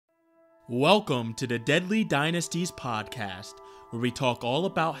Welcome to the Deadly Dynasties podcast, where we talk all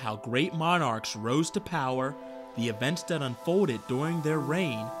about how great monarchs rose to power, the events that unfolded during their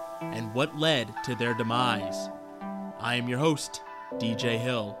reign, and what led to their demise. I am your host, DJ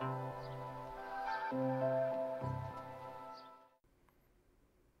Hill.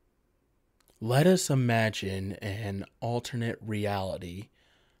 Let us imagine an alternate reality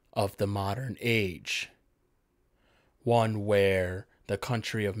of the modern age. One where the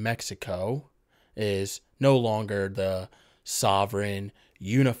country of Mexico is no longer the sovereign,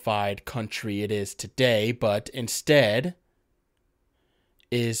 unified country it is today, but instead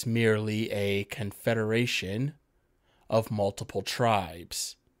is merely a confederation of multiple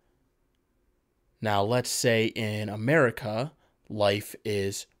tribes. Now, let's say in America, life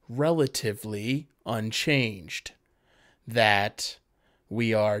is relatively unchanged, that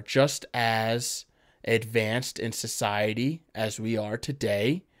we are just as advanced in society as we are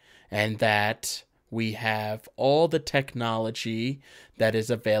today, and that we have all the technology that is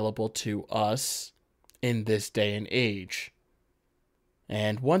available to us in this day and age.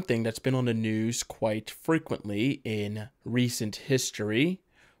 And one thing that's been on the news quite frequently in recent history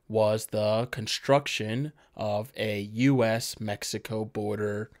was the construction of a U.S.-Mexico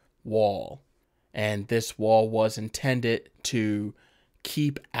border wall. And this wall was intended to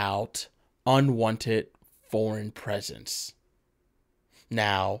keep out unwanted foreign presence.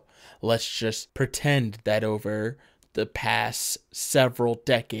 Now, let's just pretend that over the past several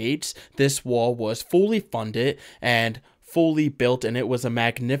decades, this wall was fully funded and fully built, and it was a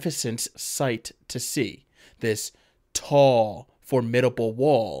magnificent sight to see. This tall, formidable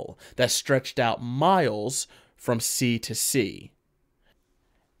wall that stretched out miles from sea to sea.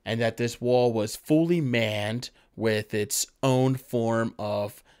 And that this wall was fully manned with its own form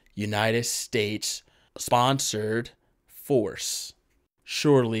of United States sponsored force.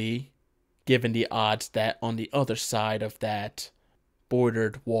 Surely, given the odds that on the other side of that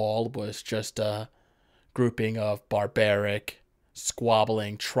bordered wall was just a grouping of barbaric,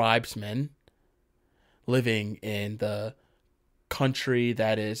 squabbling tribesmen living in the country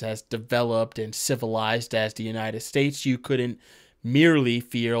that is as developed and civilized as the United States, you couldn't merely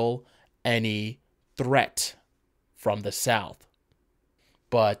feel any threat from the South.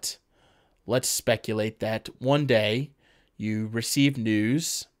 But let's speculate that one day you receive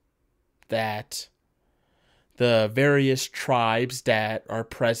news that the various tribes that are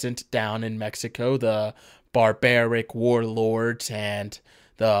present down in Mexico, the barbaric warlords and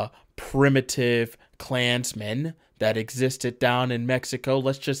the primitive clansmen that existed down in Mexico,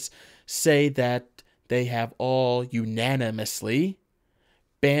 let's just say that they have all unanimously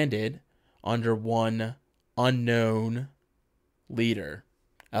banded under one unknown leader.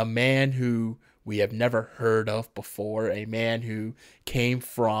 A man who we have never heard of before, a man who came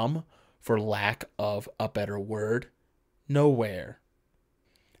from, for lack of a better word, nowhere.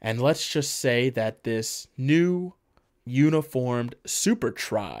 And let's just say that this new uniformed super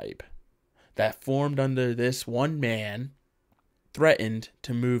tribe that formed under this one man threatened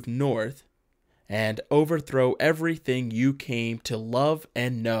to move north and overthrow everything you came to love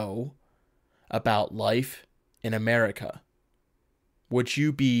and know about life in America. Would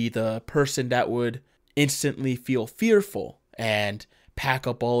you be the person that would instantly feel fearful and pack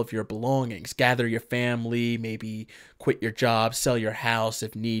up all of your belongings, gather your family, maybe quit your job, sell your house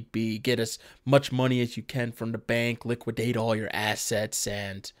if need be, get as much money as you can from the bank, liquidate all your assets,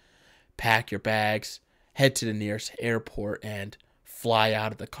 and pack your bags, head to the nearest airport, and fly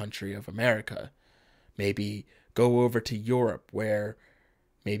out of the country of America? Maybe go over to Europe where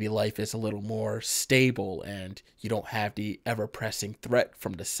maybe life is a little more stable and you don't have the ever-pressing threat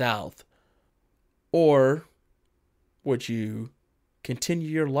from the South. Or would you continue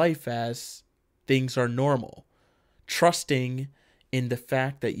your life as things are normal, trusting in the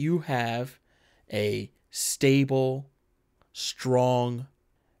fact that you have a stable, strong,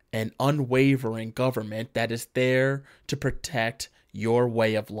 and unwavering government that is there to protect your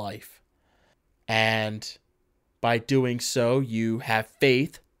way of life? And by doing so, you have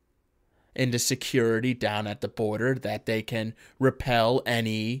faith in the security down at the border that they can repel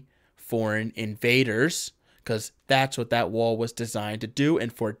any foreign invaders, because that's what that wall was designed to do,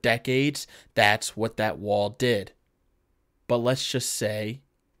 and for decades, that's what that wall did. But let's just say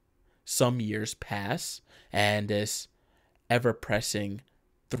some years pass, and this ever-pressing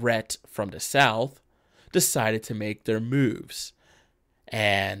threat from the South decided to make their moves.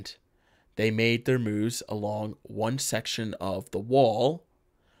 And they made their moves along one section of the wall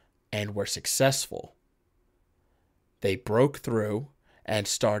and were successful. They broke through and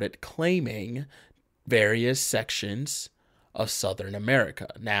started claiming various sections of Southern America.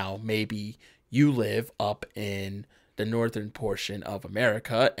 Now, maybe you live up in the northern portion of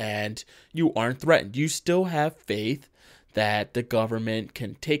America and you aren't threatened. You still have faith that the government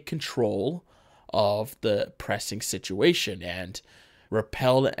can take control of the pressing situation and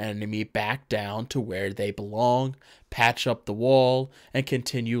repel the enemy back down to where they belong, patch up the wall, and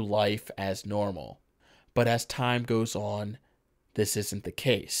continue life as normal. But as time goes on, this isn't the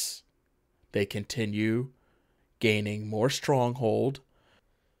case. They continue gaining more stronghold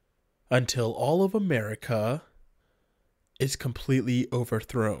until all of America is completely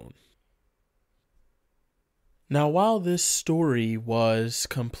overthrown. Now, while this story was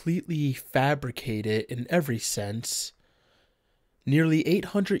completely fabricated in every sense, nearly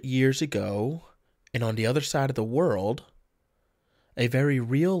 800 years ago, and on the other side of the world, a very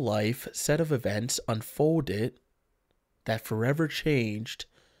real-life set of events unfolded that forever changed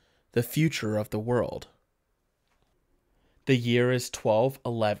the future of the world. The year is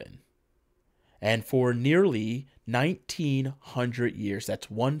 1211, and for nearly 1900 years,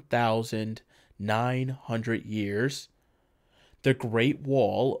 that's 1,900 years, the Great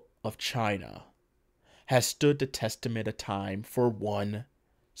Wall of China has stood the testament of time for one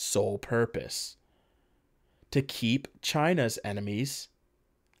sole purpose: to keep China's enemies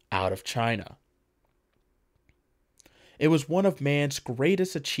out of China. It was one of man's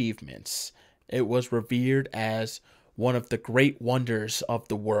greatest achievements. It was revered as one of the great wonders of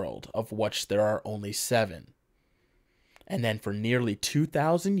the world, of which there are only 7. And then for nearly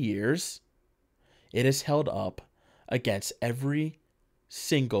 2,000 years, it is held up against every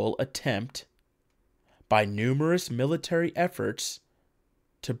single attempt by numerous military efforts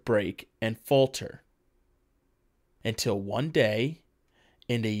to break and falter. Until one day,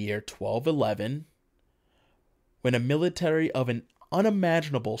 in the year 1211, when a military of an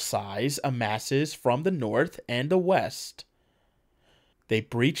unimaginable size amasses from the north and the west, they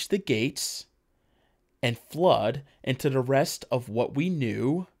breach the gates and flood into the rest of what we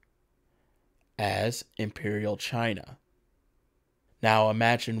knew as Imperial China. Now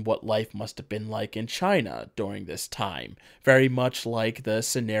imagine what life must have been like in China during this time. Very much like the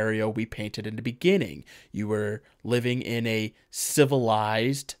scenario we painted in the beginning. You were living in a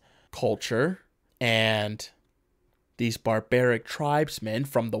civilized culture, and these barbaric tribesmen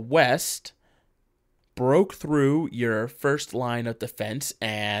from the west broke through your first line of defense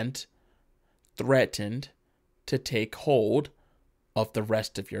and threatened to take hold of the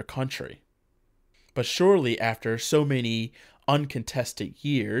rest of your country. But surely after so many uncontested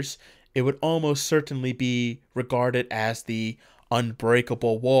years, it would almost certainly be regarded as the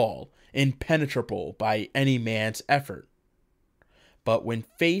unbreakable wall, impenetrable by any man's effort. But when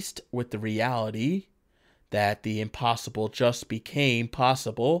faced with the reality that the impossible just became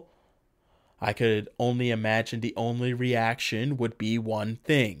possible, I could only imagine the only reaction would be one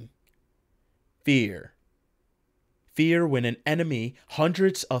thing: fear. Fear when an enemy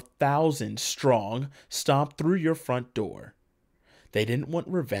hundreds of thousands strong stomped through your front door. They didn't want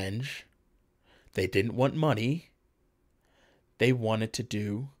revenge. They didn't want money. They wanted to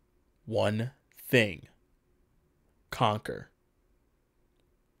do one thing: conquer.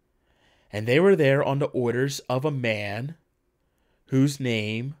 And they were there on the orders of a man whose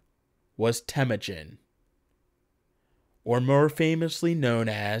name was Temujin, or more famously known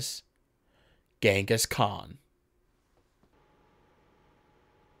as Genghis Khan.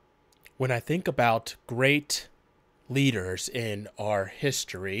 When I think about great leaders in our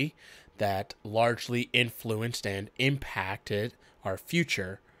history that largely influenced and impacted our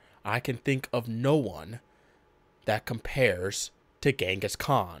future, I can think of no one that compares to Genghis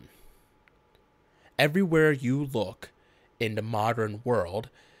Khan. Everywhere you look in the modern world,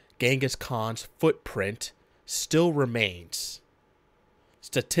 Genghis Khan's footprint still remains.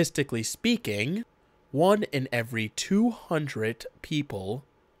 Statistically speaking, 1 in every 200 people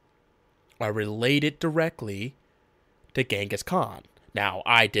are related directly to Genghis Khan. Now,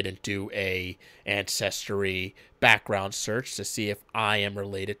 I didn't do a ancestry background search to see if I am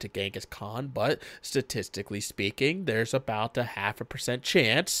related to Genghis Khan, but statistically speaking, there's about a 0.5%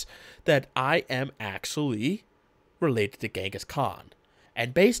 chance that I am actually related to Genghis Khan.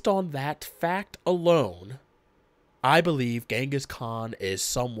 And based on that fact alone, I believe Genghis Khan is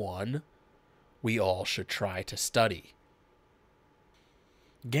someone we all should try to study.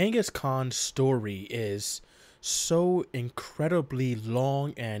 Genghis Khan's story is so incredibly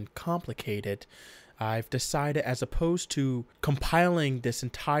long and complicated. I've decided, as opposed to compiling this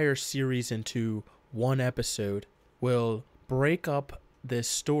entire series into one episode, we'll break up this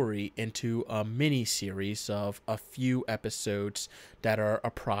story into a mini-series of a few episodes that are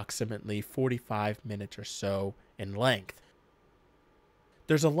approximately 45 minutes or so in length.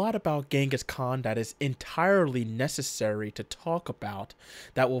 There's a lot about Genghis Khan that is entirely necessary to talk about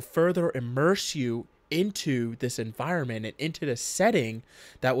that will further immerse you into this environment and into the setting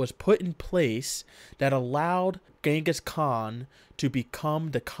that was put in place that allowed Genghis Khan to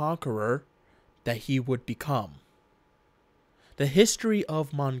become the conqueror that he would become. The history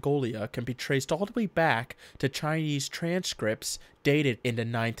of Mongolia can be traced all the way back to Chinese transcripts dated in the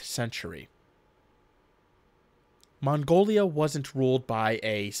 9th century. Mongolia wasn't ruled by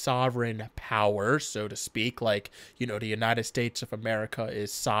a sovereign power, so to speak, like, the United States of America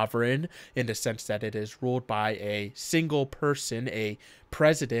is sovereign in the sense that it is ruled by a single person, a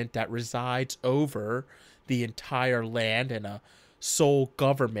president that resides over the entire land and a sole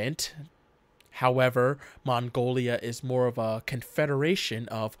government. However, Mongolia is more of a confederation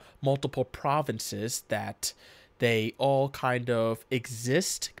of multiple provinces that they all kind of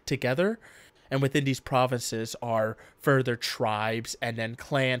exist together. And within these provinces are further tribes and then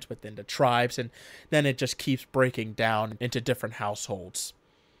clans within the tribes. And then it just keeps breaking down into different households.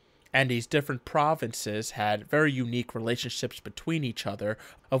 And these different provinces had very unique relationships between each other,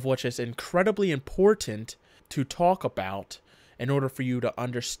 of which is incredibly important to talk about in order for you to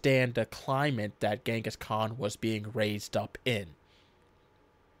understand the climate that Genghis Khan was being raised up in.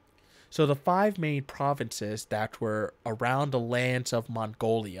 So the 5 main provinces that were around the lands of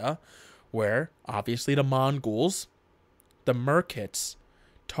Mongolia were obviously the Mongols, the Merkits,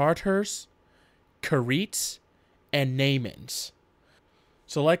 Tartars, Karits, and Naimans.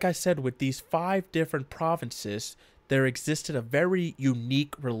 So like I said, with these 5 different provinces, there existed a very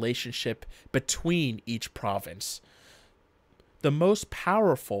unique relationship between each province. The most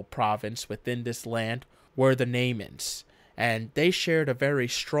powerful province within this land were the Naimans, and they shared a very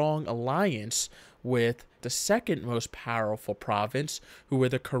strong alliance with the second most powerful province, who were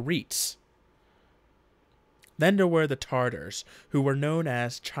the Karits. Then there were the Tartars, who were known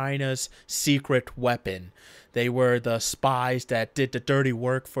as China's secret weapon. They were the spies that did the dirty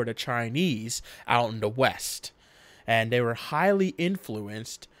work for the Chinese out in the west, and they were highly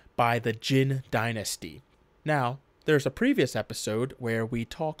influenced by the Jin Dynasty. Now, there's a previous episode where we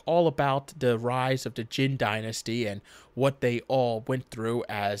talk all about the rise of the Jin Dynasty and what they all went through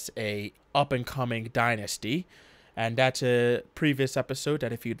as a up-and-coming dynasty. And that's a previous episode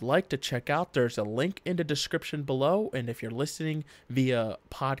that if you'd like to check out, there's a link in the description below. And if you're listening via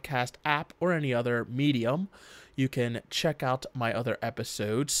podcast app or any other medium, you can check out my other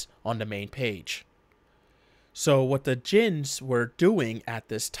episodes on the main page. So what the Jins were doing at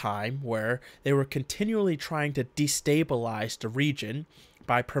this time were they were continually trying to destabilize the region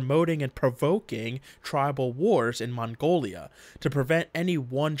by promoting and provoking tribal wars in Mongolia to prevent any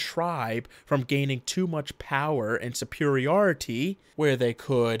one tribe from gaining too much power and superiority where they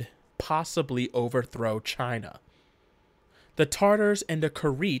could possibly overthrow China. The Tartars and the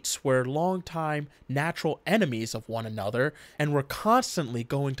Karits were longtime natural enemies of one another and were constantly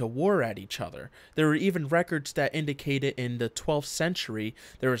going to war at each other. There were even records that indicated in the 12th century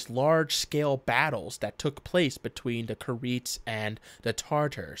there was large-scale battles that took place between the Karits and the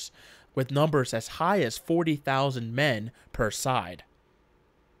Tartars, with numbers as high as 40,000 men per side.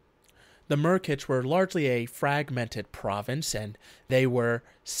 The Merkits were largely a fragmented province, and they were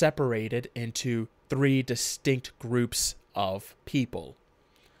separated into 3 distinct groups of people.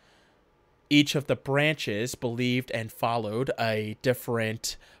 Each of the branches believed and followed a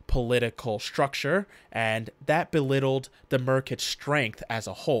different political structure, and that belittled the Merkit strength as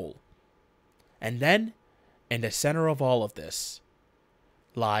a whole. And then, in the center of all of this,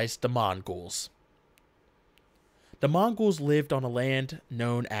 lies the Mongols. The Mongols lived on a land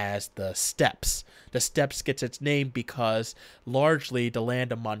known as the Steppes. The Steppes gets its name because largely the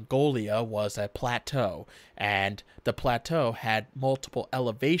land of Mongolia was a plateau, and the plateau had multiple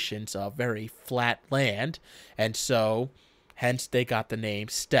elevations of very flat land, and so hence they got the name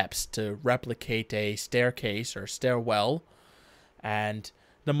steppes to replicate a staircase or stairwell. And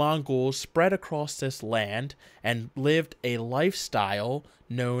the Mongols spread across this land and lived a lifestyle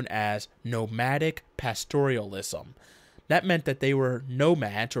known as nomadic pastoralism. That meant that they were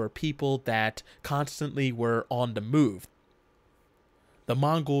nomads, or people that constantly were on the move. The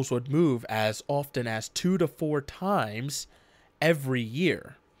Mongols would move as often as 2 to 4 times every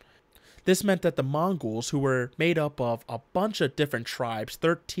year. This meant that the Mongols, who were made up of a bunch of different tribes,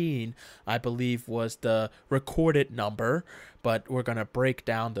 13 I believe was the recorded number, but we're going to break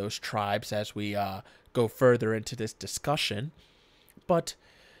down those tribes as we go further into this discussion. But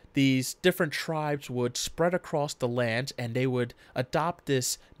these different tribes would spread across the land, and they would adopt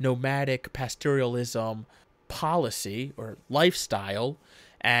this nomadic pastoralism policy or lifestyle,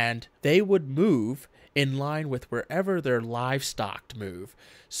 and they would move in line with wherever their livestock move.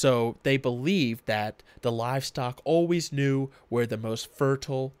 So they believed that the livestock always knew where the most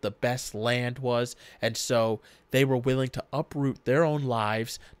fertile, the best land was, and so they were willing to uproot their own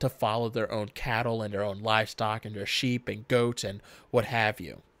lives to follow their own cattle and their own livestock and their sheep and goats and what have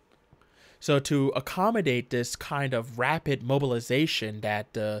you. So to accommodate this kind of rapid mobilization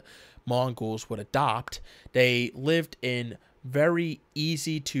that the Mongols would adopt, they lived in very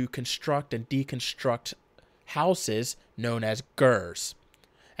easy to construct and deconstruct houses known as gurs.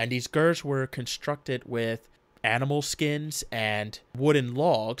 And these gurs were constructed with animal skins and wooden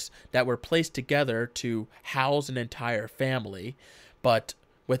logs that were placed together to house an entire family. But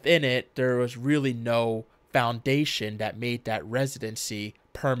within it, there was really no foundation that made that residency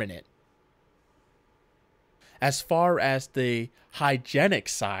permanent. As far as the hygienic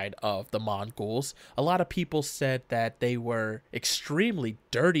side of the Mongols, a lot of people said that they were extremely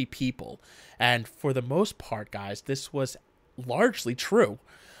dirty people. And for the most part, guys, this was largely true.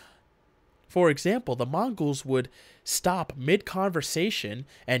 For example, the Mongols would stop mid-conversation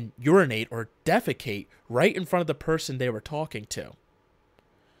and urinate or defecate right in front of the person they were talking to.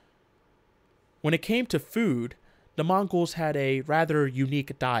 When it came to food, the Mongols had a rather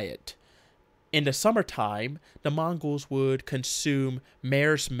unique diet. In the summertime, the Mongols would consume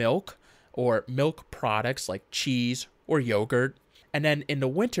mare's milk or milk products like cheese or yogurt. And then in the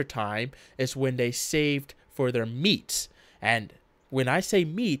wintertime is when they saved for their meats. And when I say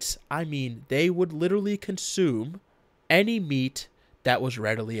meats, I mean they would literally consume any meat that was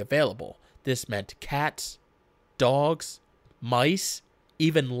readily available. This meant cats, dogs, mice,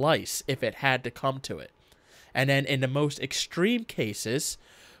 even lice if it had to come to it. And then in the most extreme cases,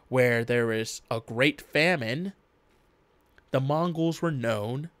 where there is a great famine, the Mongols were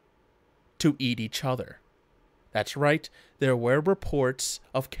known to eat each other. That's right, there were reports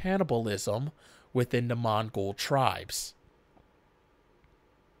of cannibalism within the Mongol tribes.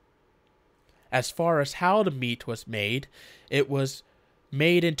 As far as how the meat was made, it was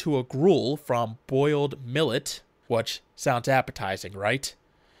made into a gruel from boiled millet, which sounds appetizing, right?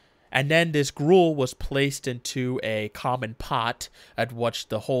 And then this gruel was placed into a common pot at which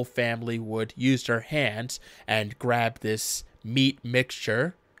the whole family would use their hands and grab this meat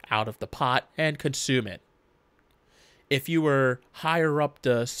mixture out of the pot and consume it. If you were higher up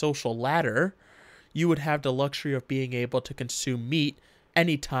the social ladder, you would have the luxury of being able to consume meat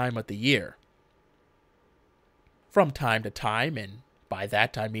any time of the year. From time to time, and by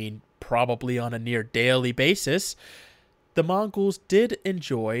that I mean probably on a near daily basis, the Mongols did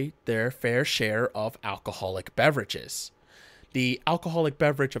enjoy their fair share of alcoholic beverages. The alcoholic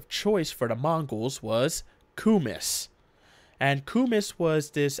beverage of choice for the Mongols was kumis. And kumis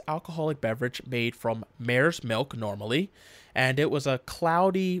was this alcoholic beverage made from mare's milk normally, and it was a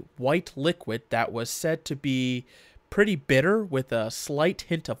cloudy white liquid that was said to be pretty bitter with a slight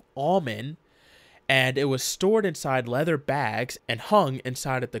hint of almond, and it was stored inside leather bags and hung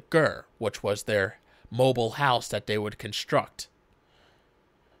inside of the gur, which was their mobile house that they would construct.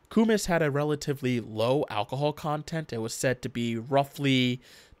 Kumis had a relatively low alcohol content. It was said to be roughly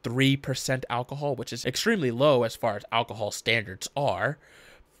 3% alcohol, which is extremely low as far as alcohol standards are.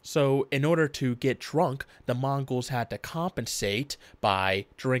 So in order to get drunk, the Mongols had to compensate by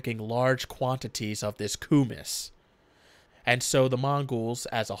drinking large quantities of this kumis. And so the Mongols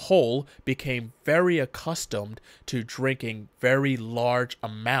as a whole became very accustomed to drinking very large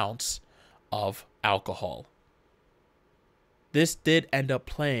amounts of alcohol. This did end up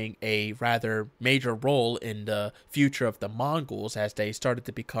playing a rather major role in the future of the Mongols as they started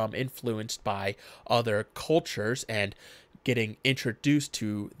to become influenced by other cultures and getting introduced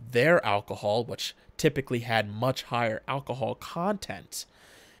to their alcohol, which typically had much higher alcohol content.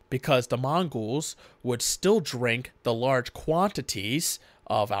 Because the Mongols would still drink the large quantities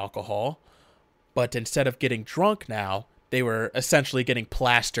of alcohol, but instead of getting drunk now, they were essentially getting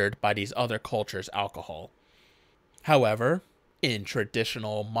plastered by these other cultures' alcohol. However, in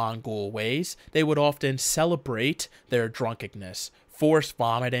traditional Mongol ways, they would often celebrate their drunkenness, force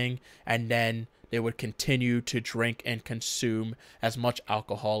vomiting, and then they would continue to drink and consume as much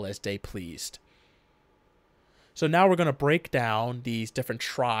alcohol as they pleased. So now we're going to break down these different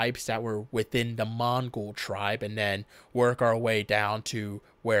tribes that were within the Mongol tribe and then work our way down to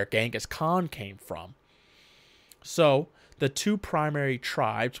where Genghis Khan came from. So the two primary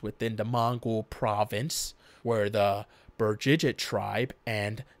tribes within the Mongol province were the Burjigit tribe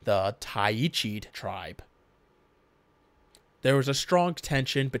and the Taichid tribe. There was a strong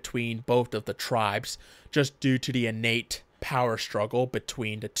tension between both of the tribes just due to the innate power struggle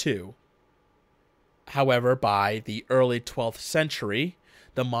between the two. However, by the early 12th century,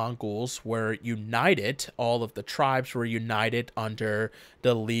 the Mongols were united, all of the tribes were united under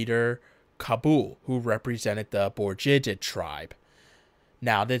the leader Kabul, who represented the Borjigid tribe.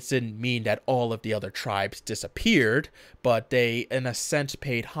 Now, this didn't mean that all of the other tribes disappeared, but they, in a sense,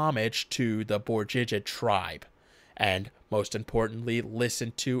 paid homage to the Borjigid tribe, and most importantly,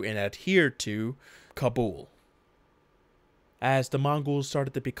 listened to and adhered to Kabul. As the Mongols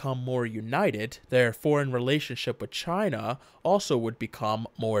started to become more united, their foreign relationship with China also would become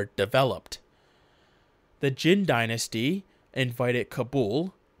more developed. The Jin dynasty invited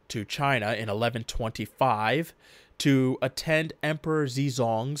Kabul to China in 1125 to attend Emperor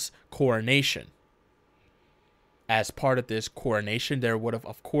Zizong's coronation. As part of this coronation, there would have,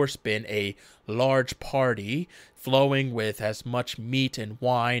 of course, been a large party flowing with as much meat and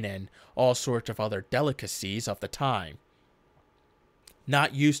wine and all sorts of other delicacies of the time.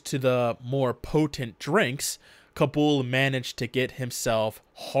 Not used to the more potent drinks, Kabul managed to get himself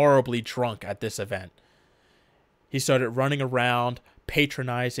horribly drunk at this event. He started running around,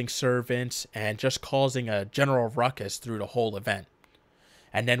 patronizing servants, and just causing a general ruckus through the whole event.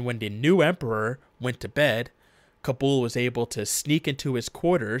 And then when the new emperor went to bed, Kabul was able to sneak into his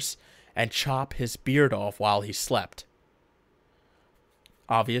quarters and chop his beard off while he slept.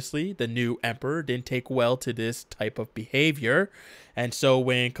 Obviously, the new emperor didn't take well to this type of behavior, and so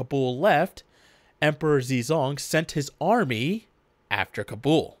when Kabul left, Emperor Zizong sent his army after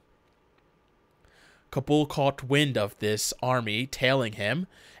Kabul. Kabul caught wind of this army tailing him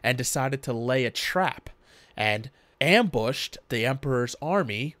and decided to lay a trap and ambushed the emperor's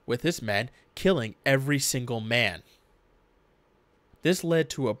army with his men, killing every single man. This led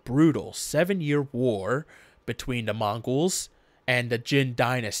to a brutal 7-year war between the Mongols and the Jin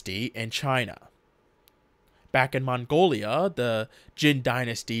dynasty in China. Back in Mongolia, the Jin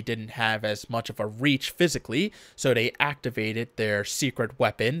dynasty didn't have as much of a reach physically, so they activated their secret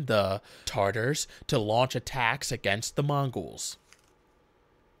weapon, the Tartars, to launch attacks against the Mongols.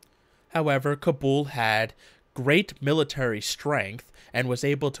 However, Kabul had great military strength and was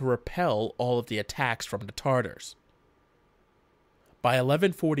able to repel all of the attacks from the Tartars. By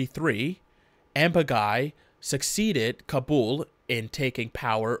 1143, Ambagai succeeded Kabul in taking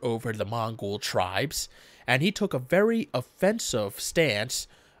power over the Mongol tribes, and he took a very offensive stance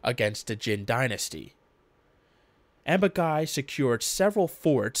against the Jin dynasty. Ambagai secured several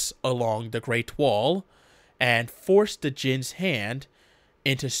forts along the Great Wall and forced the Jin's hand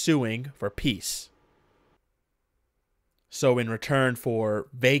into suing for peace. So in return for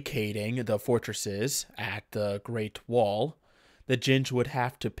vacating the fortresses at the Great Wall, the Jins would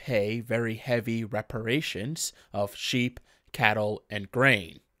have to pay very heavy reparations of sheep, cattle, and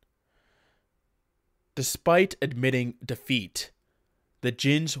grain. Despite admitting defeat, the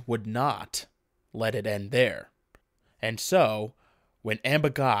Jins would not let it end there. And so, when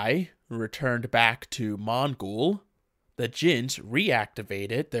Ambagai returned back to Mongol, the Jins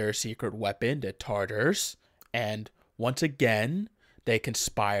reactivated their secret weapon, the Tartars, and once again, they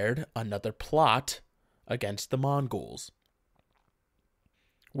conspired another plot against the Mongols.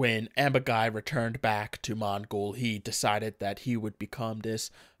 When Ambagai returned back to Mongol, he decided that he would become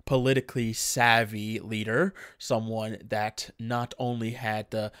this politically savvy leader, someone that not only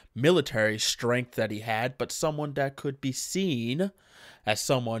had the military strength that he had, but someone that could be seen as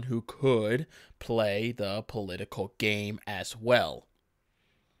someone who could play the political game as well.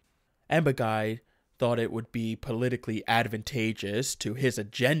 Ambagai thought it would be politically advantageous to his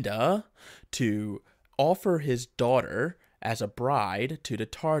agenda to offer his daughter as a bride to the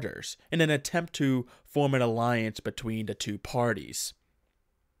Tartars in an attempt to form an alliance between the two parties.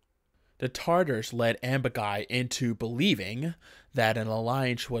 The Tartars led Ambagai into believing that an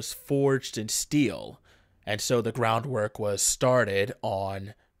alliance was forged in steel, and so the groundwork was started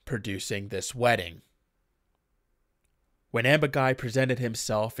on producing this wedding. When Ambagai presented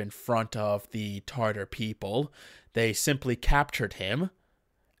himself in front of the Tartar people, they simply captured him,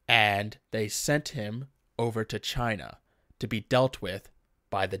 and they sent him over to China to be dealt with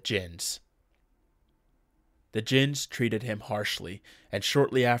by the Jins. The Jins treated him harshly, and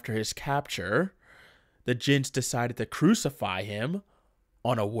shortly after his capture, the Jins decided to crucify him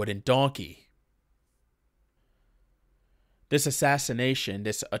on a wooden donkey. This assassination,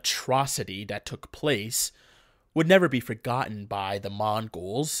 this atrocity that took place, would never be forgotten by the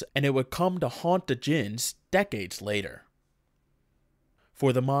Mongols, and it would come to haunt the Jins decades later.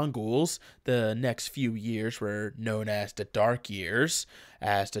 For the Mongols, the next few years were known as the Dark Years,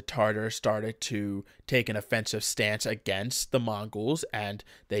 as the Tartars started to take an offensive stance against the Mongols, and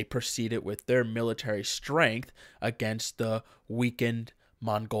they proceeded with their military strength against the weakened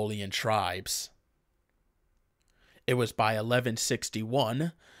Mongolian tribes. It was by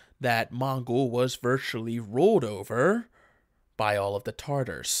 1161 that Mongol was virtually ruled over by all of the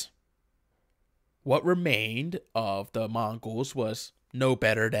Tartars. What remained of the Mongols was no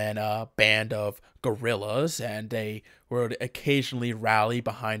better than a band of guerrillas, and they would occasionally rally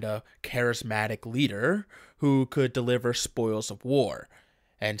behind a charismatic leader who could deliver spoils of war.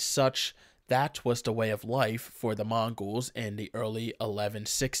 And such, that was the way of life for the Mongols in the early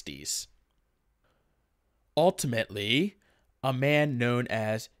 1160s. Ultimately, a man known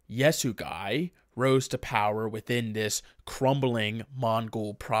as Yesugei rose to power within this crumbling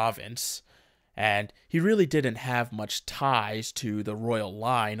Mongol province, and he really didn't have much ties to the royal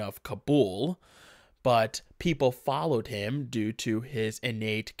line of Kabul, but people followed him due to his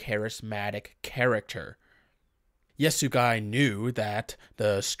innate charismatic character. Yesugei knew that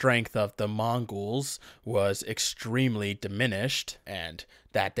the strength of the Mongols was extremely diminished and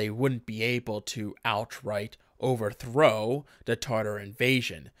that they wouldn't be able to outright overthrow the Tartar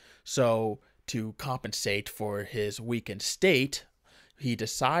invasion. So, to compensate for his weakened state, he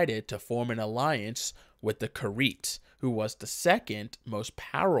decided to form an alliance with the Kharit, who was the second most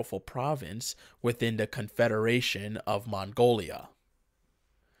powerful province within the Confederation of Mongolia.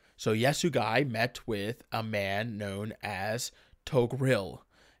 So Yesugei met with a man known as Togril,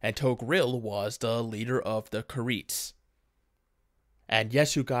 and Togril was the leader of the Kharits. And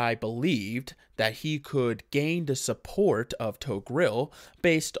Yesugei believed that he could gain the support of Togril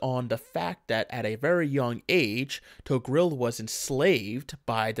based on the fact that at a very young age, Togril was enslaved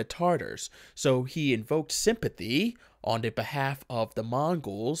by the Tartars. So he invoked sympathy on the behalf of the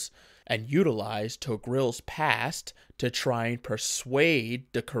Mongols and utilized Togril's past to try and persuade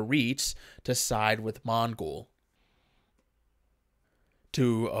the Kharits to side with Mongol.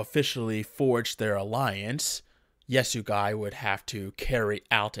 To officially forge their alliance, Yesugei would have to carry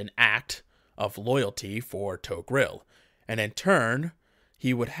out an act of loyalty for Togril, and in turn,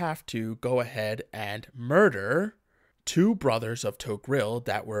 he would have to go ahead and murder two brothers of Togril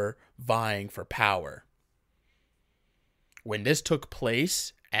that were vying for power. When this took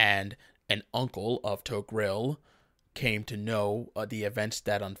place, and an uncle of Togril came to know the events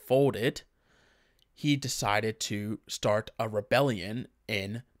that unfolded, he decided to start a rebellion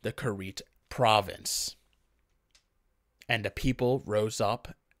in the Kharit province. And the people rose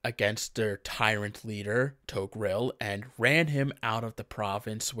up against their tyrant leader, Togril, and ran him out of the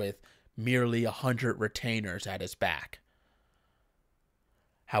province with merely 100 retainers at his back.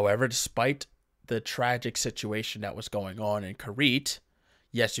 However, despite the tragic situation that was going on in Kharit,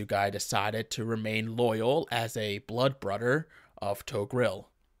 Yesugei decided to remain loyal as a blood brother of Togril.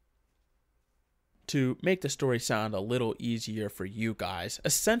 To make the story sound a little easier for you guys,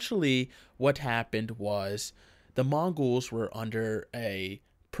 essentially what happened was the Mongols were under a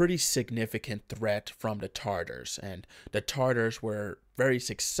pretty significant threat from the Tartars, and the Tartars were very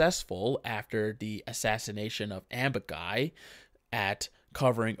successful after the assassination of Ambagai at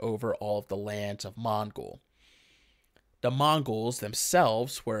covering over all of the lands of Mongol. The Mongols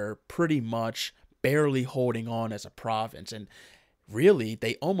themselves were pretty much barely holding on as a province, and really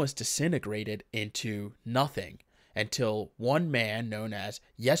they almost disintegrated into nothing until one man known as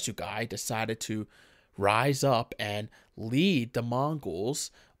Yesugei decided to rise up and lead the Mongols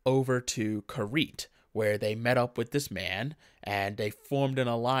over to Kharit, where they met up with this man and they formed an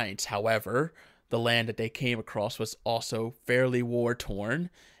alliance. However, the land that they came across was also fairly war-torn,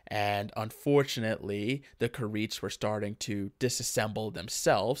 and unfortunately, the Kharits were starting to disassemble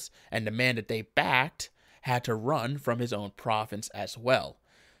themselves, and the man that they backed had to run from his own province as well.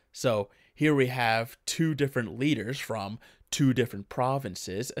 So here we have two different leaders from two different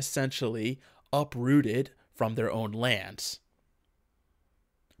provinces, essentially uprooted from their own lands.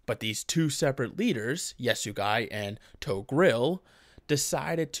 But these two separate leaders, Yesugei and Togril,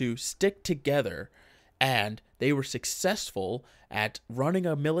 decided to stick together, and they were successful at running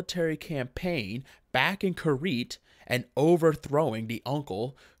a military campaign back in Kharit and overthrowing the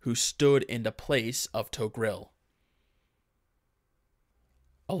uncle who stood in the place of Togril.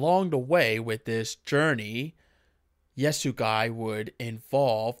 Along the way with this journey, Yesugei would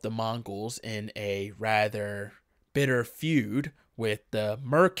involve the Mongols in a rather bitter feud with the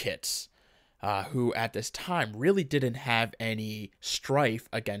Merkits, who at this time really didn't have any strife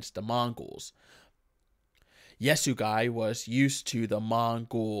against the Mongols. Yesugei was used to the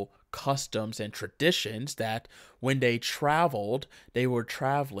Mongol customs and traditions that when they traveled, they were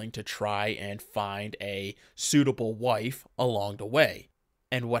traveling to try and find a suitable wife along the way.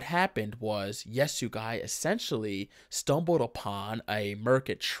 And what happened was Yesugei essentially stumbled upon a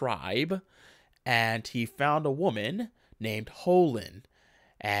Merkit tribe, and he found a woman named Holin,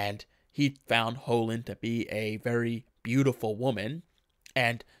 and he found Holin to be a very beautiful woman,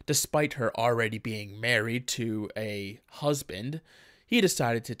 and despite her already being married to a husband, he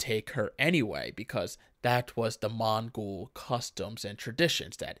decided to take her anyway because that was the Mongol customs and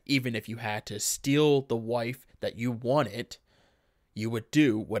traditions, that even if you had to steal the wife that you wanted, you would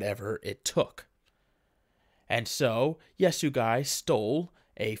do whatever it took. And so Yasugai stole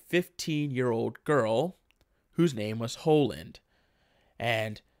a 15-year-old girl whose name was Holland,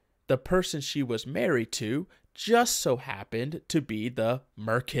 and the person she was married to just so happened to be the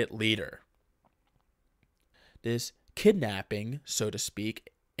Merkit leader. This kidnapping, so to speak,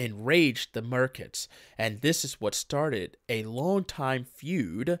 enraged the Merkits, and this is what started a long-time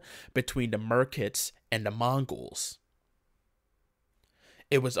feud between the Merkits and the Mongols.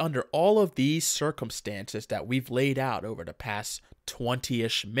 It was under all of these circumstances that we've laid out over the past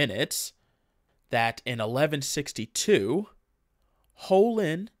 20-ish minutes that in 1162,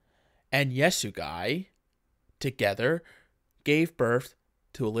 Holin and Yasugai together gave birth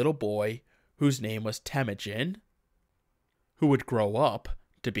to a little boy whose name was Temujin, who would grow up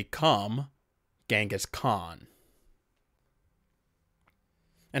to become Genghis Khan.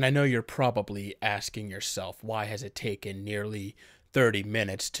 And I know you're probably asking yourself, why has it taken nearly 30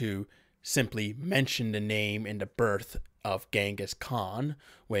 minutes to simply mention the name and the birth of Genghis Khan,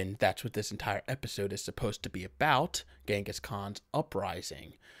 when that's what this entire episode is supposed to be about, Genghis Khan's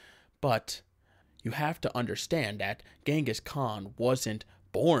uprising. But you have to understand that Genghis Khan wasn't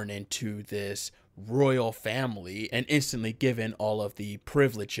born into this royal family and instantly given all of the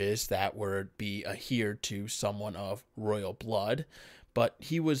privileges that would be adhered to someone of royal blood, but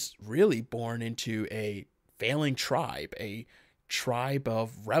he was really born into a failing tribe, a tribe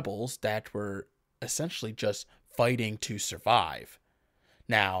of rebels that were essentially just fighting to survive.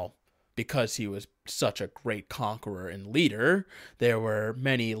 Now, because he was such a great conqueror and leader, there were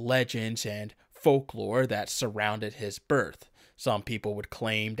many legends and folklore that surrounded his birth. Some people would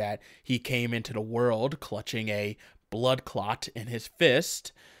claim that he came into the world clutching a blood clot in his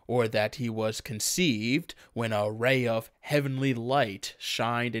fist, or that he was conceived when a ray of heavenly light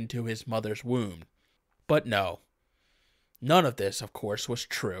shined into his mother's womb. But no, none of this, of course, was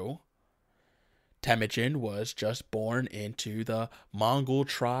true. Temujin was just born into the Mongol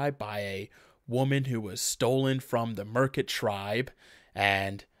tribe by a woman who was stolen from the Merkit tribe,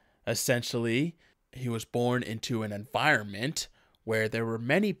 and essentially he was born into an environment where there were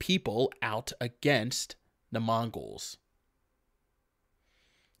many people out against the Mongols.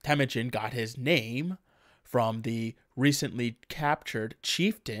 Temujin got his name from the recently captured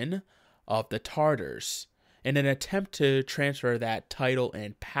chieftain of the Tartars in an attempt to transfer that title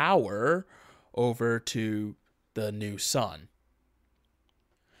and power over to the new son.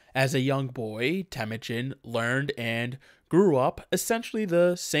 As a young boy, Temujin learned and grew up essentially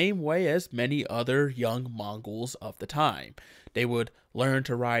the same way as many other young Mongols of the time. They would learn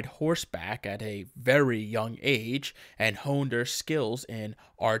to ride horseback at a very young age and hone their skills in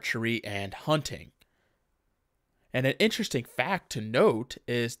archery and hunting. And an interesting fact to note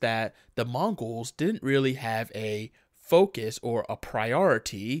is that the Mongols didn't really have a focus or a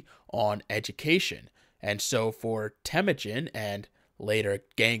priority on education. And so for Temujin and later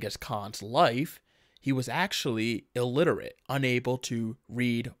Genghis Khan's life, he was actually illiterate, unable to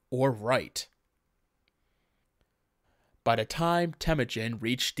read or write. By the time Temujin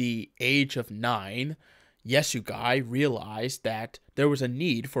reached the age of 9, Yasugai realized that there was a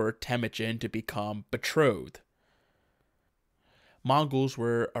need for Temujin to become betrothed. Mongols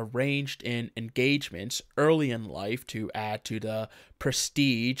were arranged in engagements early in life to add to the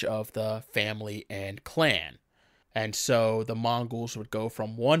prestige of the family and clan. And so the Mongols would go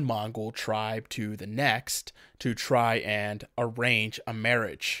from one Mongol tribe to the next to try and arrange a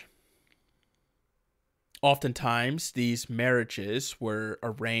marriage. Oftentimes, these marriages were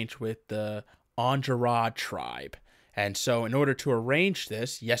arranged with the Anjarad tribe. And so in order to arrange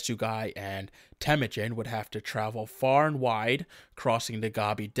this, Yasugai and Temujin would have to travel far and wide, crossing the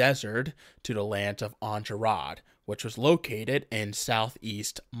Gobi Desert to the lands of Anjarad, which was located in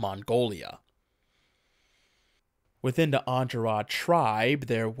southeast Mongolia. Within the Anjarad tribe,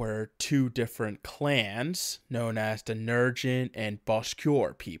 there were two different clans known as the Nurjan and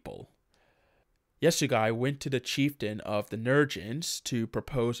Bashkur people. Yasugai went to the chieftain of the Nurjans to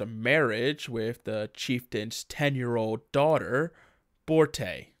propose a marriage with the chieftain's 10-year-old daughter,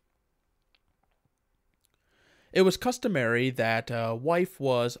 Borte. It was customary that a wife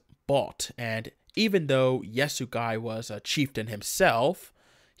was bought, and even though Yasugai was a chieftain himself,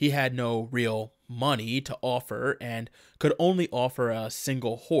 he had no real money to offer and could only offer a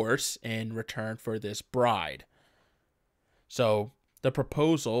single horse in return for this bride. So The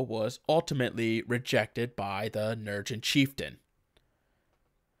proposal was ultimately rejected by the Nurjan chieftain.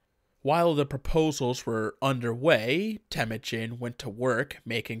 While the proposals were underway, Temujin went to work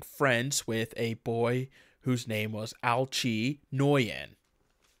making friends with a boy whose name was Alchi Noyan.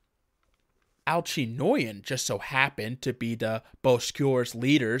 Alchi Noyan just so happened to be the Bozkır's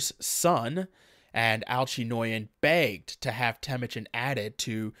leader's son, and Alchi Noyan begged to have Temujin added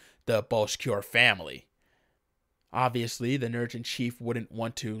to the Bozkır family. Obviously, the Nurjan chief wouldn't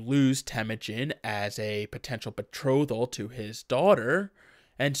want to lose Temujin as a potential betrothal to his daughter,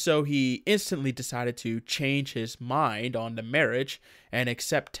 and so he instantly decided to change his mind on the marriage and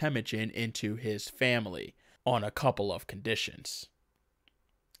accept Temujin into his family on a couple of conditions.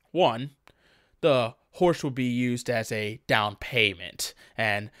 One, the horse will be used as a down payment,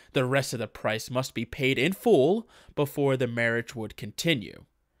 and the rest of the price must be paid in full before the marriage would continue.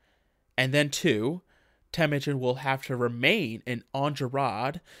 And then two, Temujin will have to remain in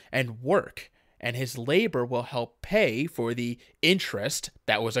Anjarad and work, and his labor will help pay for the interest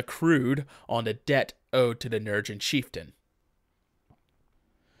that was accrued on the debt owed to the Nurjan chieftain.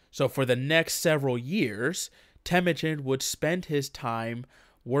 So for the next several years, Temujin would spend his time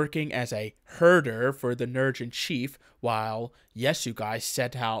working as a herder for the Nurjan chief while Yesugei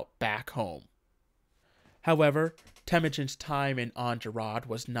set out back home. However, Temujin's time in Anjarad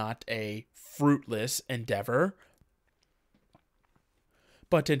was not a fruitless endeavor,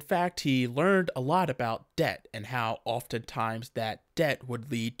 but in fact he learned a lot about debt and how oftentimes that debt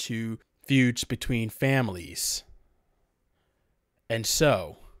would lead to feuds between families. And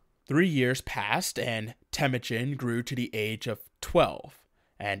so, 3 years passed and Temujin grew to the age of 12,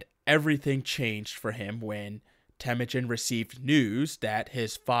 and everything changed for him when Temujin received news that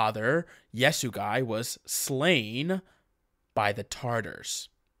his father, Yesugei, was slain by the Tartars.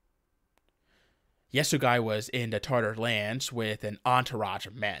 Yesugei was in the Tartar lands with an entourage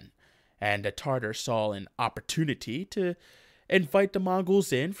of men, and the Tartars saw an opportunity to invite the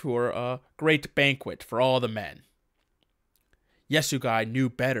Mongols in for a great banquet for all the men. Yesugei knew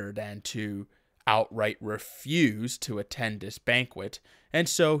better than to outright refuse to attend this banquet, and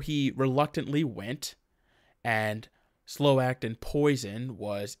so he reluctantly went, and slow-acting poison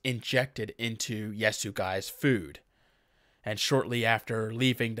was injected into Yesugei's food. And shortly after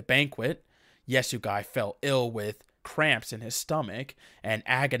leaving the banquet, Yesugei fell ill with cramps in his stomach and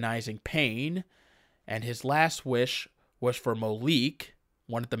agonizing pain, and his last wish was for Malik,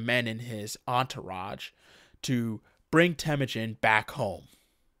 one of the men in his entourage, to bring Temujin back home.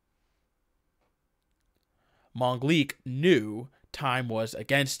 Monglik knew time was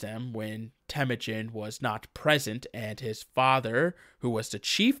against him when Temujin was not present and his father, who was the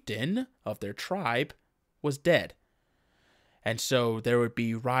chieftain of their tribe, was dead. And so there would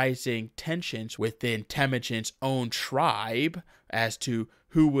be rising tensions within Temujin's own tribe as to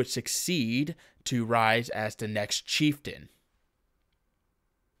who would succeed to rise as the next chieftain.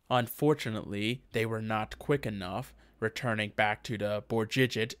 Unfortunately, they were not quick enough, returning back to the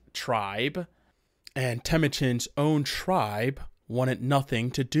Borjigit tribe, and Temujin's own tribe wanted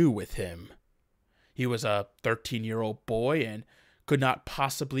nothing to do with him. He was a 13-year-old boy and could not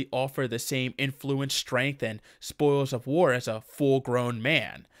possibly offer the same influence, strength, and spoils of war as a full-grown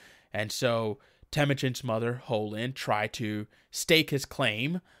man, and so Temujin's mother, Holin, tried to stake his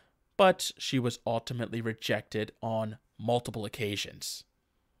claim, but she was ultimately rejected on multiple occasions.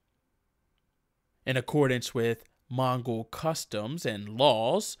 In accordance with Mongol customs and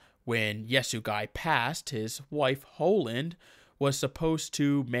laws, when Yesugei passed, his wife Holin was supposed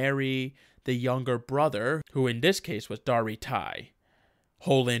to marry the younger brother, who in this case was Daritai.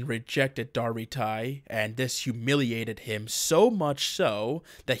 Holin rejected Daritai, and this humiliated him so much so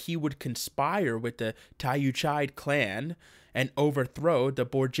that he would conspire with the Tayuchide clan and overthrow the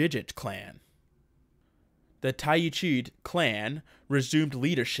Borjigit clan. The Tayuchide clan resumed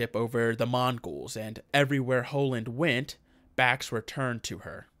leadership over the Mongols, and everywhere Holin went, backs were turned to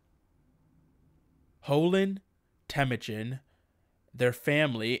her. Holin, Temujin, their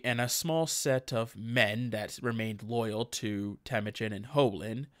family, and a small set of men that remained loyal to Temujin and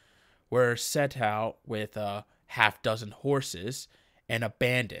Holin were set out with a half-dozen horses and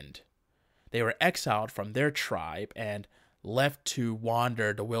abandoned. They were exiled from their tribe and left to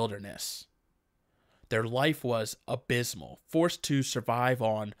wander the wilderness. Their life was abysmal, forced to survive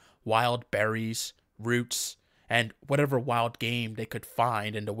on wild berries, roots, and whatever wild game they could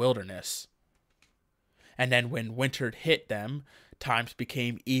find in the wilderness. And then when winter hit them, times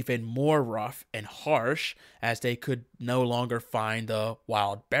became even more rough and harsh as they could no longer find the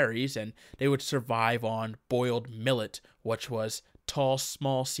wild berries, and they would survive on boiled millet, which was tall,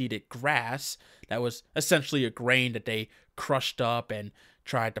 small-seeded grass that was essentially a grain that they crushed up and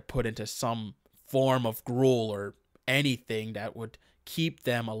tried to put into some form of gruel or anything that would keep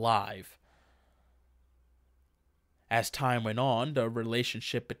them alive. As time went on, the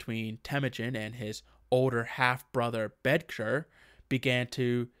relationship between Temujin and his older half-brother Bedkar began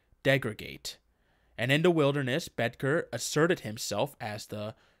to degrade. And in the wilderness, Bedkar asserted himself as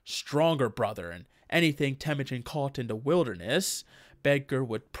the stronger brother, and anything Temujin caught in the wilderness, Bedkar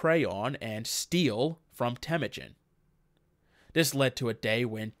would prey on and steal from Temujin. This led to a day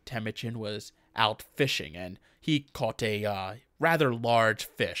when Temujin was out fishing, and he caught a rather large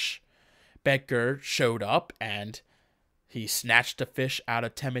fish. Bedkar showed up, and he snatched the fish out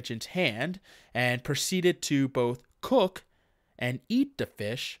of Temujin's hand and proceeded to both cook and eat the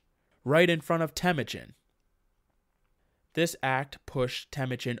fish right in front of Temujin. This act pushed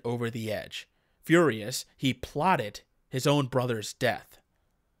Temujin over the edge. Furious, he plotted his own brother's death.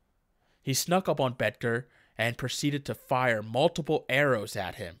 He snuck up on Bedkar and proceeded to fire multiple arrows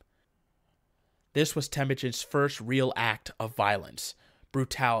at him. This was Temujin's first real act of violence,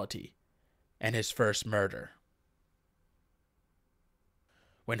 brutality, and his first murder.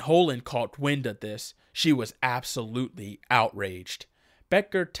 When Holland caught wind of this, she was absolutely outraged.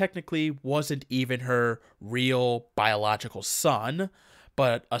 Bedkar technically wasn't even her real biological son,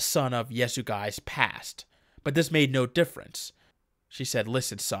 but a son of Yesugai's past. But this made no difference. She said,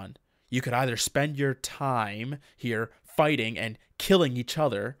 "Listen, son, you could either spend your time here fighting and killing each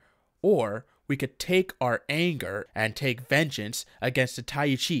other, or we could take our anger and take vengeance against the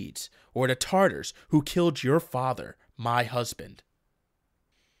Taichids or the Tartars who killed your father, my husband."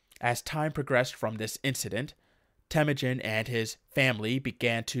 As time progressed from this incident, Temujin and his family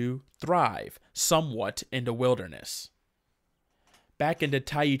began to thrive somewhat in the wilderness. Back in the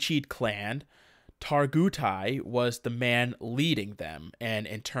Taichid clan, Targutai was the man leading them, and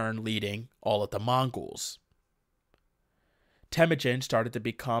in turn leading all of the Mongols. Temujin started to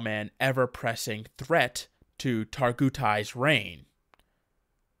become an ever-pressing threat to Targutai's reign.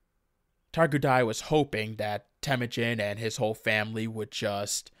 Targutai was hoping that Temujin and his whole family would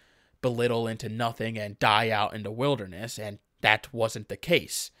just belittle into nothing and die out in the wilderness, and that wasn't the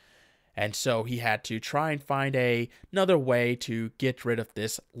case. And so he had to try and find another way to get rid of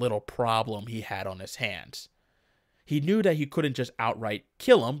this little problem he had on his hands. He knew that he couldn't just outright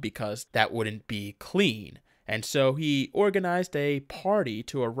kill him because that wouldn't be clean, and so he organized a party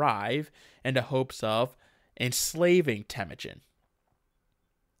to arrive in the hopes of enslaving Temujin.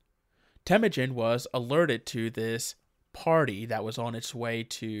 Temujin was alerted to this party that was on its way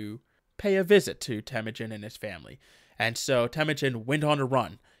to pay a visit to Temujin and his family. And so Temujin went on a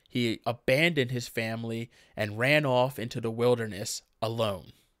run. He abandoned his family and ran off into the wilderness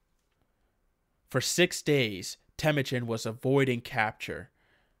alone. For 6 days, Temujin was avoiding capture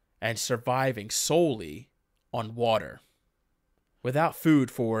and surviving solely on water. Without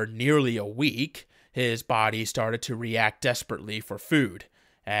food for nearly a week, his body started to react desperately for food,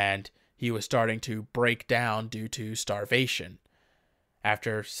 and he was starting to break down due to starvation.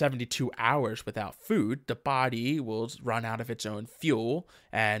 After 72 hours without food, the body will run out of its own fuel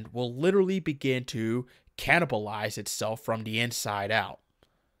and will literally begin to cannibalize itself from the inside out.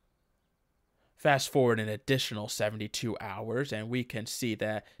 Fast forward an additional 72 hours, and we can see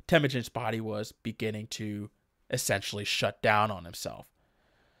that Temujin's body was beginning to essentially shut down on himself.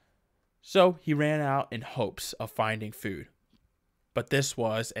 So he ran out in hopes of finding food. But this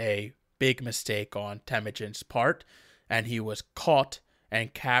was a big mistake on Temujin's part, and he was caught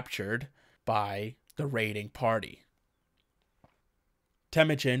and captured by the raiding party.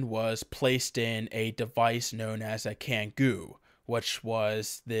 Temujin was placed in a device known as a kangu, which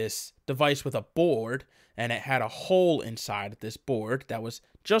was this device with a board, and it had a hole inside of this board that was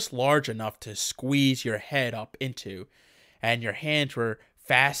just large enough to squeeze your head up into, and your hands were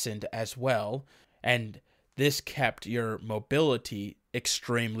fastened as well, and this kept your mobility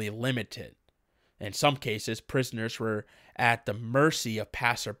extremely limited. In some cases, prisoners were at the mercy of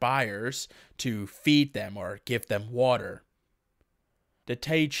passerbyers to feed them or give them water. The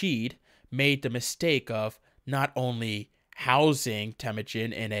Taichid made the mistake of not only housing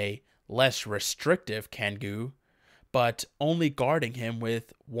Temujin in a less restrictive kangu, but only guarding him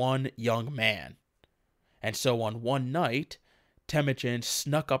with one young man. And so on one night, Temujin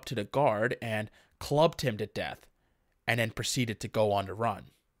snuck up to the guard and clubbed him to death, and then proceeded to go on the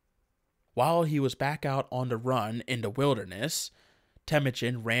run. While he was back out on the run in the wilderness,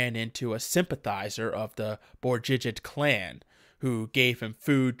 Temujin ran into a sympathizer of the Borjigid clan, who gave him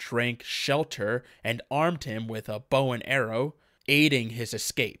food, drink, shelter, and armed him with a bow and arrow, aiding his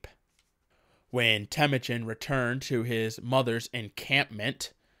escape. When Temujin returned to his mother's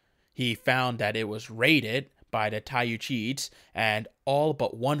encampment, he found that it was raided by the Tayuchids, and all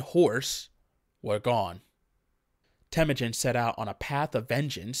but one horse were gone. Temujin set out on a path of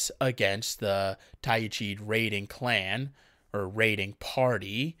vengeance against the Tayuchid raiding clan, or raiding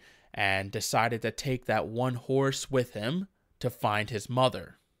party, and decided to take that one horse with him to find his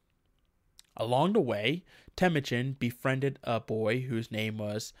mother. Along the way, Temujin befriended a boy whose name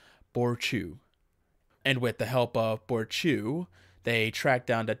was Borchu, and with the help of Borchu, they tracked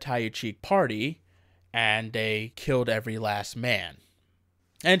down the Tayuchid party, and they killed every last man.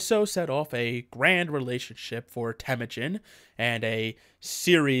 And so set off a grand relationship for Temujin and a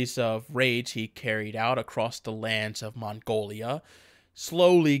series of raids he carried out across the lands of Mongolia,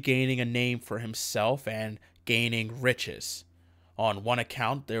 slowly gaining a name for himself and gaining riches. On one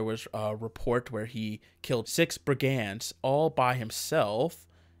account, there was a report where he killed 6 brigands all by himself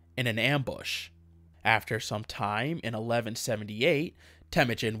in an ambush. After some time, in 1178,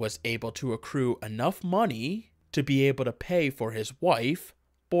 Temujin was able to accrue enough money to be able to pay for his wife,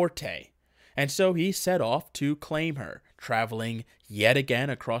 Borte, and so he set off to claim her, traveling yet again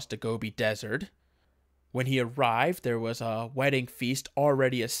across the Gobi Desert. When he arrived, there was a wedding feast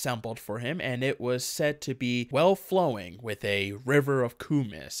already assembled for him, and it was said to be well flowing with a river of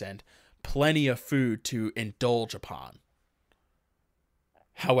kumis and plenty of food to indulge upon.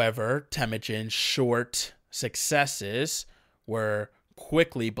 However, Temujin's short successes were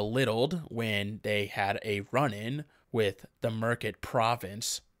quickly belittled when they had a run-in with the Merkit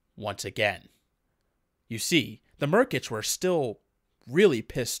province once again. You see, the Merkits were still really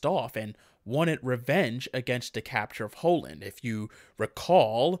pissed off and wanted revenge against the capture of Holland. If you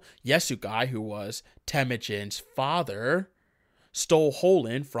recall, Yasugai, who was Temujin's father, stole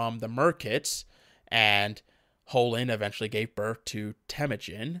Holland from the Merkits, and Holland eventually gave birth to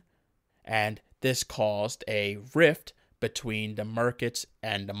Temujin, and this caused a rift between the Merkits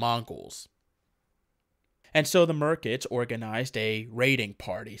and the Mongols. And so the Merkits organized a raiding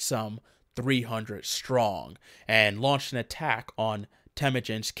party, some 300 strong, and launched an attack on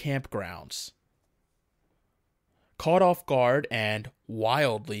Temujin's campgrounds. Caught off guard and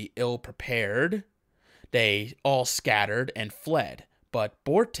wildly ill-prepared, they all scattered and fled, but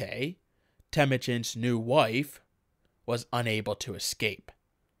Borte, Temujin's new wife, was unable to escape.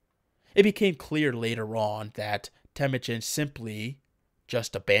 It became clear later on that Temujin simply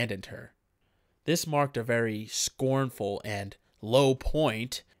just abandoned her. This marked a very scornful and low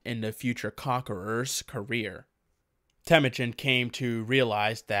point in the future conqueror's career. Temujin came to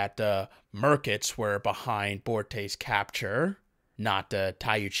realize that the Merkits were behind Borte's capture, not the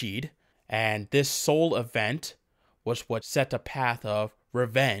Tayuchid, and this sole event was what set a path of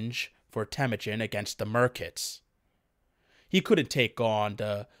revenge for Temujin against the Merkits. He couldn't take on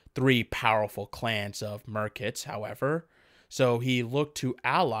the 3 powerful clans of Merkits, however, so he looked to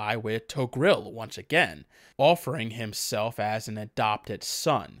ally with Togril once again, offering himself as an adopted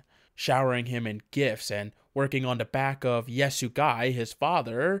son, showering him in gifts, and working on the back of Yasugai, his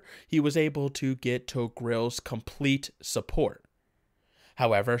father. He was able to get Togril's complete support.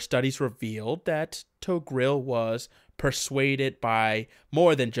 However, studies revealed that Togril was persuaded by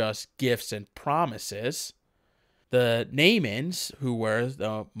more than just gifts and promises. The Naimans, who were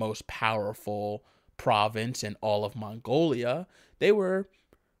the most powerful province in all of Mongolia, they were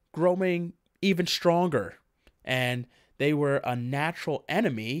growing even stronger, and they were a natural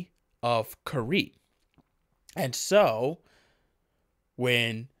enemy of Karit. And so,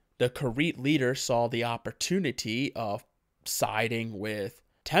 when the Karit leader saw the opportunity of siding with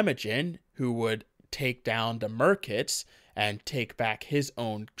Temujin, who would take down the Merkits and take back his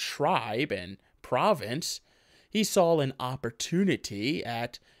own tribe and province, he saw an opportunity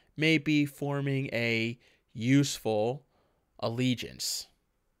at maybe forming a useful allegiance.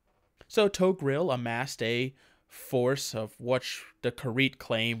 So Togril amassed a force of which the Karit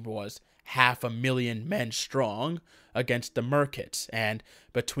claimed was 500,000 men strong against the Merkits, and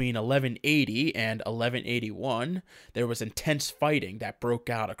between 1180 and 1181 there was intense fighting that broke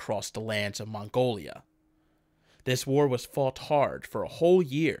out across the lands of Mongolia. This war was fought hard for a whole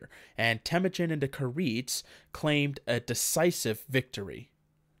year, and Temujin and the Karits claimed a decisive victory.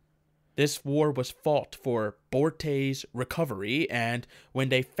 This war was fought for Borte's recovery, and when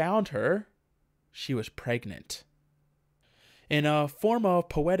they found her, she was pregnant. In a form of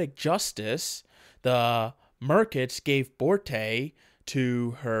poetic justice, the Merkits gave Borte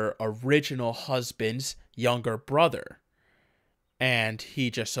to her original husband's younger brother, and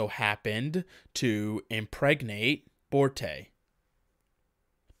he just so happened to impregnate Borte.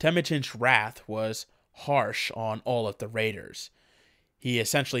 Temujin's wrath was harsh on all of the raiders. He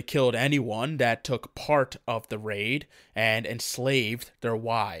essentially killed anyone that took part of the raid and enslaved their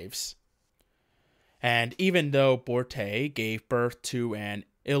wives. And even though Borte gave birth to an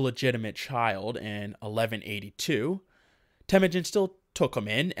illegitimate child in 1182, Temujin still took him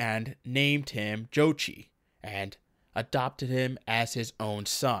in and named him Jochi and adopted him as his own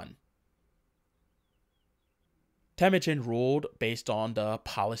son. Temujin ruled based on the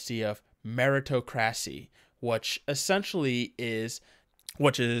policy of meritocracy, which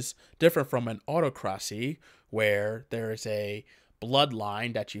is different from an autocracy where there is a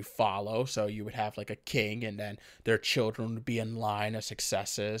bloodline that you follow. So you would have like a king, and then their children would be in line as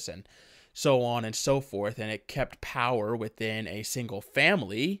successors, and so on and so forth, and it kept power within a single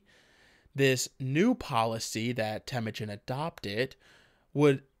family. This new policy that Temujin adopted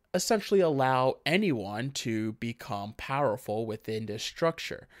would essentially allow anyone to become powerful within this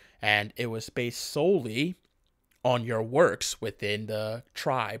structure, and it was based solely on your works within the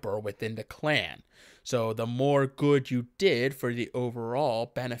tribe or within the clan. So the more good you did for the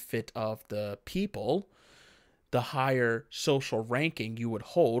overall benefit of the people, the higher social ranking you would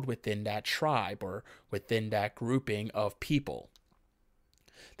hold within that tribe or within that grouping of people.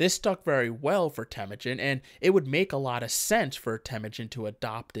 This stuck very well for Temujin, and it would make a lot of sense for Temujin to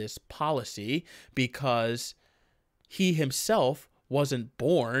adopt this policy because he himself wasn't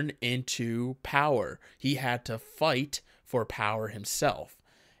born into power. He had to fight for power himself.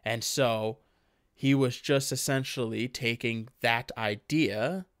 And so he was just essentially taking that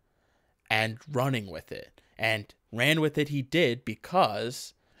idea and running with it. And ran with it he did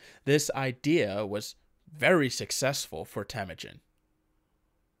because this idea was very successful for Temujin.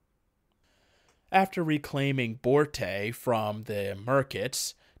 After reclaiming Borte from the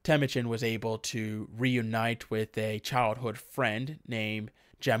Merkits, Temujin was able to reunite with a childhood friend named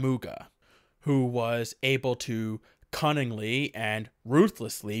Jamuga, who was able to cunningly and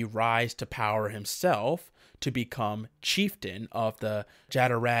ruthlessly rise to power himself to become chieftain of the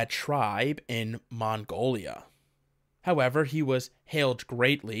Jatarad tribe in Mongolia. However, he was hailed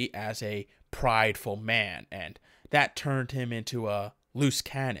greatly as a prideful man, and that turned him into a loose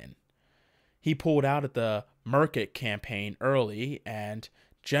cannon. He pulled out at the Merkit campaign early and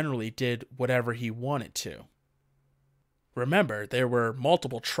generally did whatever he wanted to. Remember, there were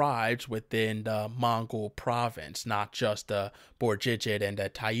multiple tribes within the Mongol province, not just the Borjigid and the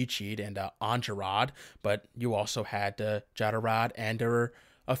Tayuchid and the Anjarad, but you also had the Jatarad, and there were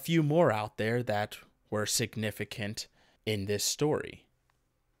a few more out there that were significant in this story.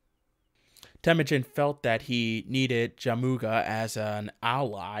 Temujin felt that he needed Jamuga as an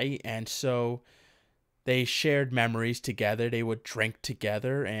ally, and so they shared memories together. They would drink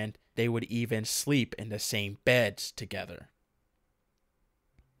together, and they would even sleep in the same beds together.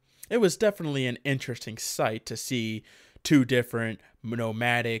 It was definitely an interesting sight to see two different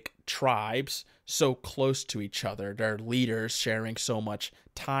nomadic tribes so close to each other, their leaders sharing so much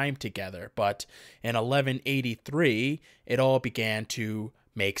time together. But in 1183, it all began to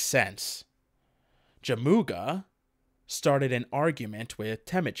make sense. Jamuga started an argument with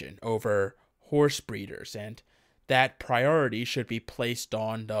Temujin over horse breeders, and that priority should be placed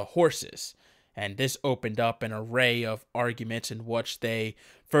on the horses. And this opened up an array of arguments in which they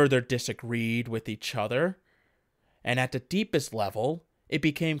further disagreed with each other. And at the deepest level, it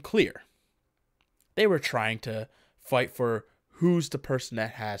became clear. They were trying to fight for who's the person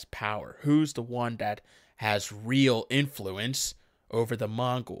that has power, who's the one that has real influence over the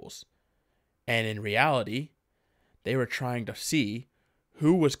Mongols. And in reality, they were trying to see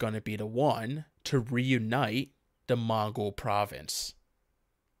who was going to be the one to reunite the Mongol province.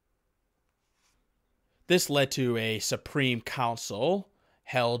 This led to a supreme council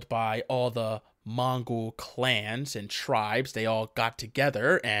held by all the Mongol clans and tribes. They all got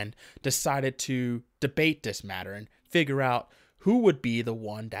together and decided to debate this matter and figure out who would be the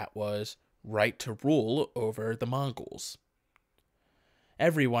one that was right to rule over the Mongols.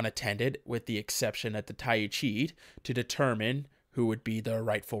 Everyone attended, with the exception of the Tayuchid, to determine who would be the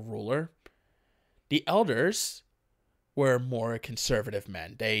rightful ruler. The elders were more conservative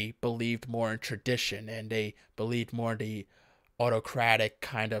men. They believed more in tradition, and they believed more in the autocratic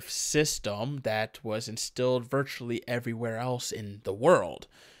kind of system that was instilled virtually everywhere else in the world.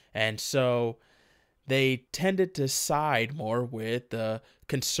 And so they tended to side more with the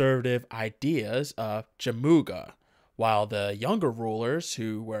conservative ideas of Jamuga, while the younger rulers,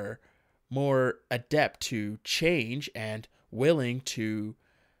 who were more adept to change and willing to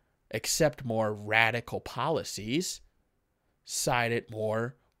accept more radical policies, sided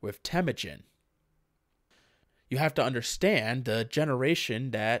more with Temujin. You have to understand, the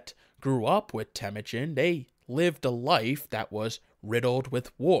generation that grew up with Temujin, they lived a life that was riddled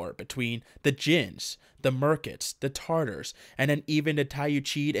with war between the Jins, the Merkits, the Tartars, and then even the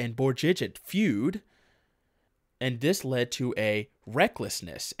Tayuchid and Borjigid feud And this led to a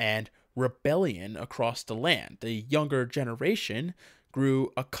recklessness and rebellion across the land. The younger generation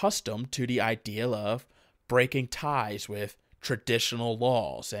grew accustomed to the idea of breaking ties with traditional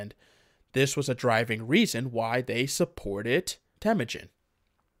laws, and this was a driving reason why they supported Temujin.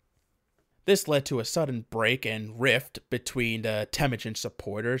 This led to a sudden break and rift between the Temujin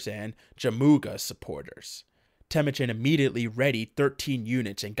supporters and Jamuga's supporters. Temujin immediately readied 13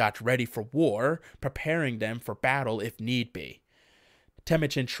 units and got ready for war, preparing them for battle if need be.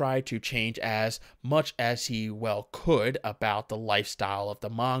 Temujin tried to change as much as he well could about the lifestyle of the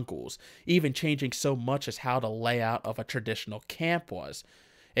Mongols, even changing so much as how the layout of a traditional camp was.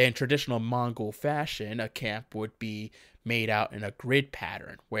 In traditional Mongol fashion, a camp would be made out in a grid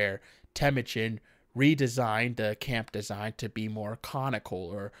pattern, where Temujin redesigned the camp design to be more conical,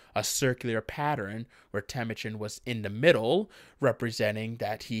 or a circular pattern where Temujin was in the middle, representing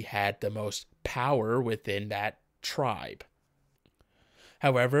that he had the most power within that tribe.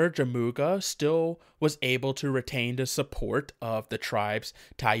 However, Jamuga still was able to retain the support of the tribes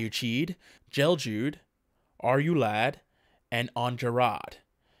Tayuchid, Jeljud, Aryulad, and Anjarad,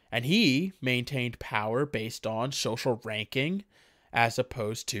 and he maintained power based on social ranking as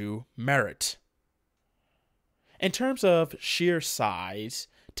opposed to merit. In terms of sheer size,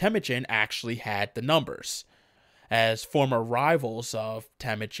 Temujin actually had the numbers. As former rivals of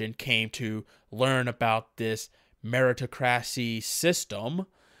Temujin came to learn about this meritocracy system,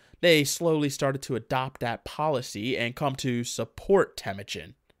 they slowly started to adopt that policy and come to support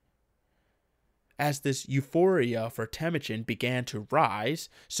Temujin. As this euphoria for Temujin began to rise,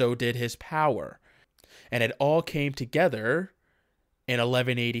 so did his power, and it all came together in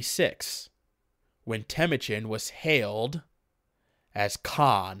 1186, when Temujin was hailed as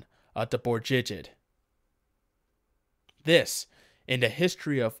Khan of the Borjigid. This, in the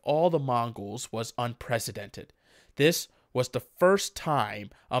history of all the Mongols, was unprecedented. This was the first time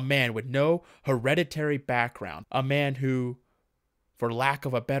a man with no hereditary background, a man who, for lack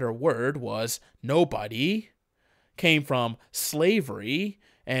of a better word, was nobody, came from slavery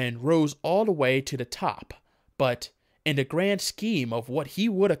and rose all the way to the top. But in the grand scheme of what he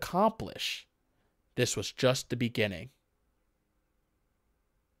would accomplish, this was just the beginning.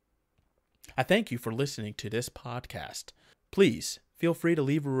 I thank you for listening to this podcast. Please feel free to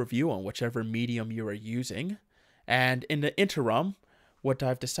leave a review on whichever medium you are using. And in the interim, what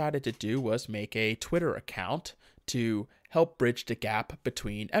I've decided to do was make a Twitter account to help bridge the gap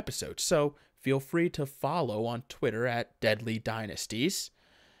between episodes. So feel free to follow on Twitter at Deadly Dynasties.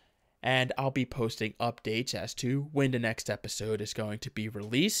 And I'll be posting updates as to when the next episode is going to be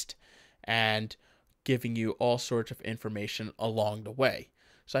released and giving you all sorts of information along the way.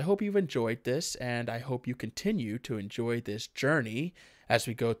 So I hope you've enjoyed this, and I hope you continue to enjoy this journey as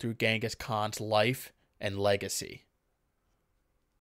we go through Genghis Khan's life and legacy.